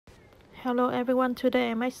Hello everyone,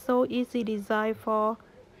 today I make so easy design for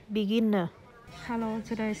beginner. Hello,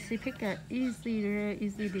 today she picked a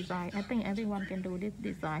easy design. I think everyone can do this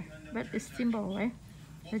design, but it's simple, right?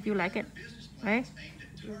 But you like it, right?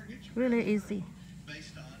 Really easy.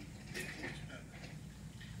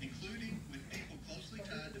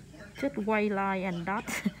 Just white line and dot.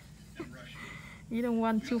 You don't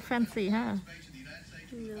want too fancy, huh?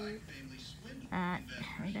 No.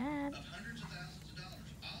 Like that.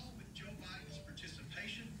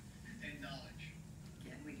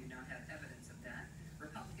 Again, we do not have evidence of that.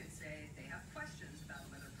 Republicans say they have questions about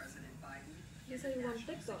whether President Biden is a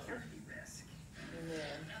national security risk. Yeah.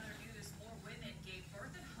 Another news, more women gave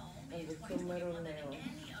birth at home And in the two middle 2021 than nails.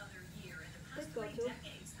 any other year in the past This go 3 too?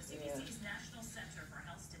 decades. The CDC's National Center for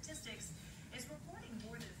Health Statistics is reporting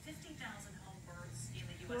more than 50,000 home births in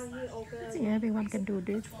the U.S. last year. I think everyone can do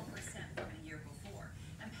this. 12% from the year before.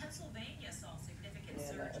 And Pennsylvania saw a significant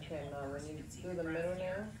Yeah, surge in okay, home now births when you conceived do the last middle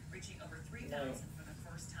year, nail, reaching over 3,000 right. for the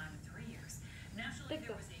first time in 3 years. Nationally,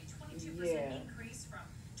 there was a 22% Yeah. increase from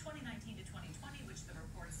 2019 to 2020, which the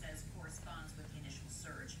report says corresponds with the initial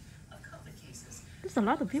surge of COVID cases. There's a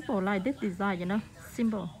lot of people like this design, you know,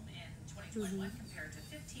 simple. In 2021 compared to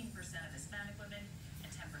 15% of Hispanic women and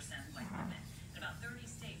 10% white women. In about 30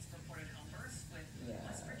 states reported home births, with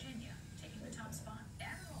West Virginia taking the top spot.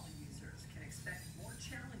 Adderall users can expect more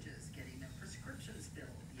challenges getting their prescriptions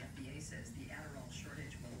filled. The FDA says the Adderall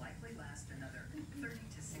shortage will likely last another 30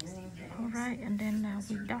 to 60 days. All right, and then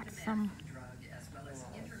we got some Drug as well as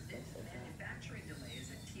intermittent manufacturing delays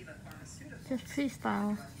at Teva Pharmaceuticals. just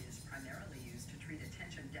freestyle. The drug is primarily used to treat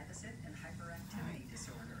attention deficit and hyperactivity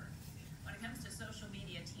disorder. When it comes to social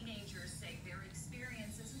media, teenagers say their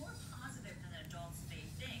experience is more positive than adults may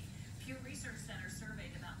think. Pew Research Center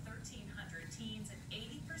surveyed about 1,300 teens, and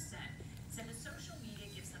 80% said that social media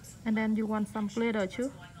gives them some. And then you want some glitter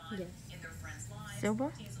too? Yes. In their friends' lives.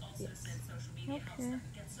 Silver? Teens also said social media helps Okay. them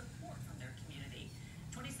get support from their community.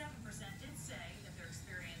 27% did say that their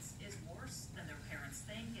experience is worse than their parents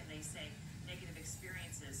think, and they say negative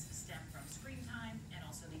experiences stem from screen time and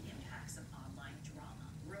also the impacts of online drama.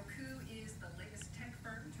 Roku is the latest tech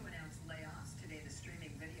firm to announce layoffs. Today, the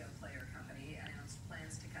streaming video player company announced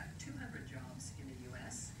plans to cut 200 jobs in the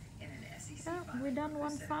U.S. in an SEC Yeah, filing. we done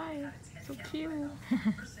one side. So cute.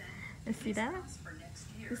 You see that?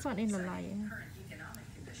 This one in the light. Current economic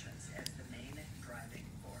conditions as the main driving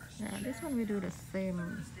force. Yeah, this one we do the same.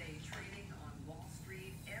 Thursday trading on Wall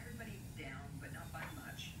Street, everybody down, but not by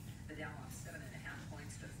much. The Dow off 7.5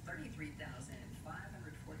 points to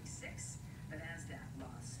 33,546. The Nasdaq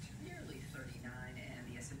lost nearly 39, and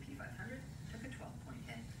the S&P 500 took a 12-point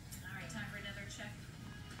hit. All right, time for another check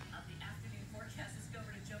of the afternoon forecast. Let's go over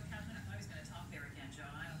to Joe Kaplan. I thought he was going to talk there again, Joe.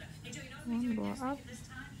 I don't know. Hey, Joe, you know what we do Go next up. week at this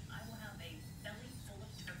time? I will have a belly full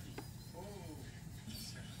of turkey. Oh.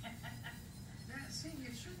 Yeah, see,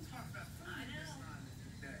 you shouldn't talk about food I this know. time of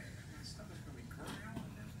the day. My stomach's going to be growling.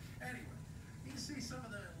 Anyway, you can see some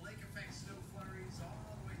of the lake effect snow flurries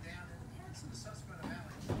all the way down in parts of the Susquehanna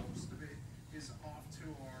Valley. Most of it is off to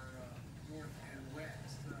our north and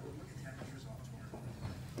west. Look at temperatures off to our below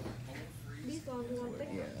freeze. These ones you want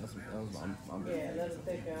thicker? Yeah, that was I'm Yeah, a little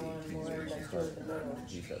thicker one, more like towards the middle.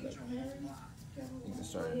 He said that. You can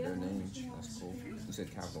start their name. That's cool. You said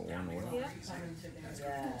capital one or what? Yeah.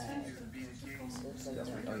 Continue to be the case.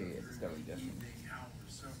 Definitely. Oh yeah, it's definitely different. Big hours.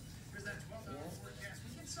 So here's that 12-hour forecast.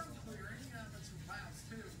 We get some clearing, but some clouds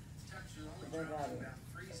too. Temperature only They got drops it. about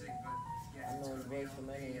freezing, but yeah, I it's know going it's to be way on too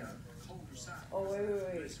many. the colder side. Oh,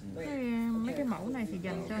 wait. Mấy cái mẫu này thì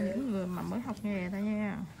dành cho những người mà mới học nghề thôi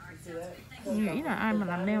nha. You see that? Tôi nghĩ là ai mà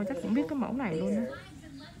làm nail chắc cũng biết cái mẫu này luôn á.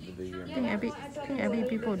 The bigger. I think every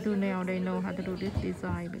people do nail, they know how to do this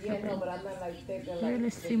design Yeah, because no, but I meant like thicker, like really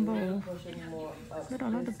simple. pushing more up. But a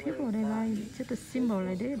lot of this way. people they like just a symbol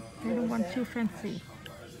like this. They don't want too fancy.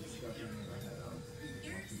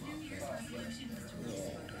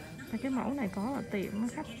 Và cái mẫu này có ở tiệm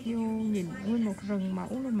khách vô nhìn nguyên một rừng mẫu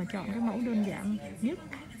luôn mà chọn cái mẫu đơn giản nhất.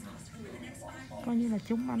 Coi như là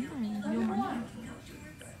trúng bánh này, vô bánh này.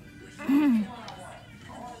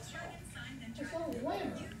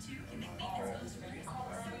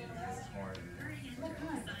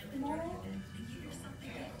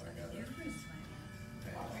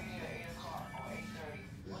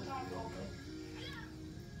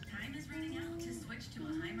 Time is running out to switch to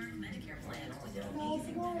a high-mark Medicare plan with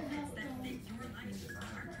amazing benefits that fit your life.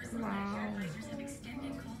 Our personal Wow. advisors have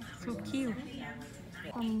extended call hours. So cute.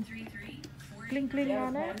 933 Cling cling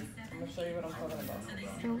on it. I'm gonna show you what I'm talking about.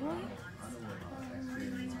 Silver.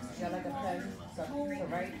 Got like a pen, so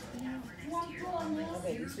right?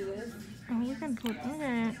 Okay, you see this? Oh, we can put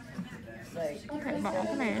okay. Like, Phải bỏ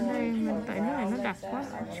cái này ở đây, mình tại cái này nó đặc quá.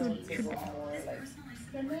 Should more like,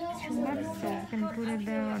 too much, so we can put it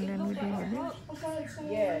down and then we do like this.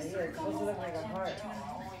 yeah, it's supposed to look like a heart.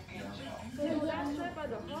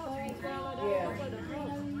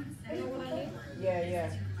 Yeah.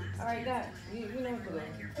 Alright, that, you know what to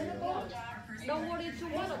do. Don't worry too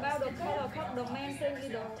much about the color. The main thing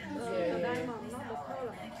is the diamond, not the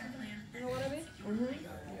color. You know what I mean?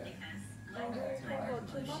 Don't worry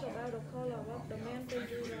too much about the color. What the main thing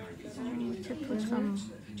is the diamond. We should put some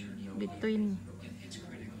between.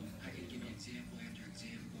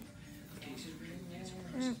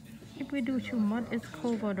 If we do too much, it's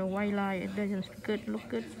cover the white line. It doesn't look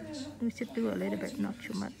good. We should do a little bit, not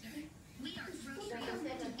too much.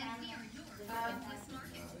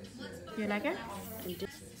 You like it?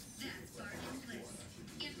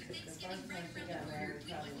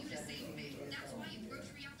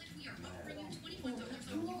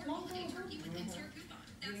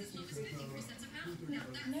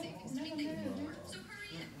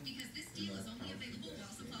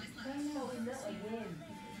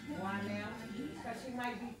 Why now? Because she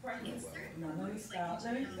might be pregnant. No, let me stop.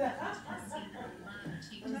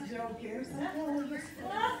 I'm joking.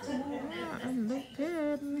 And look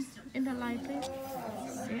good in the light, please.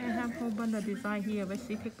 Yeah, I have a whole bunch of design here, but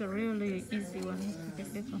she picked a really easy one.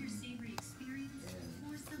 Pick this one.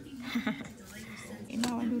 And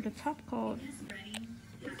now I do the top coat.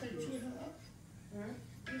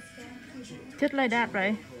 Just like that,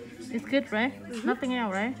 right? It's good, right? Nothing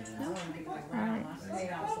else, right? Alright. I'll stay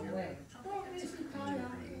out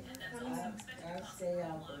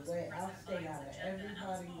the way. I'll stay out of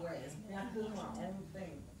everybody's way. I do my own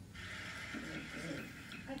thing.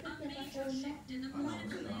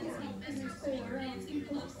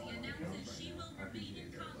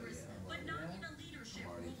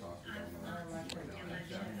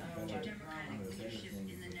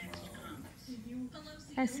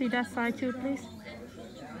 I see that side too, please.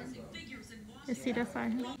 I see that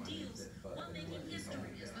side.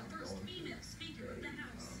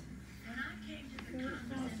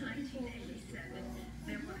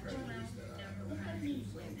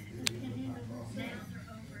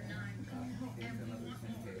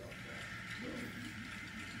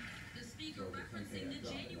 The speaker referencing the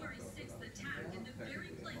January 6th attack in the very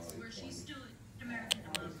place where she stood. American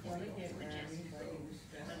democracy suggested,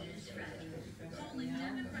 but it is tragic, calling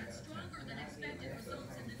Democrats stronger than expected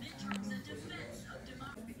results in the midterms a defense of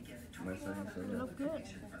democracy. You look good.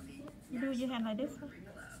 You do your hand like this.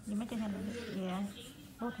 You make your hand like this. Yeah.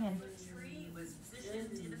 Both hands.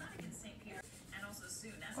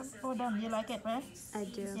 All done. You like it, right? I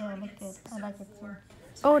do. Yeah, look good. I like it too.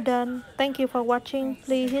 All done. Thank you for watching.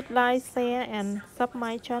 Please hit like, share, and sub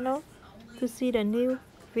my channel to see the new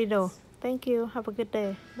video. Thank you. Have a good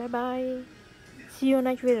day. Bye bye. See you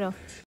next video.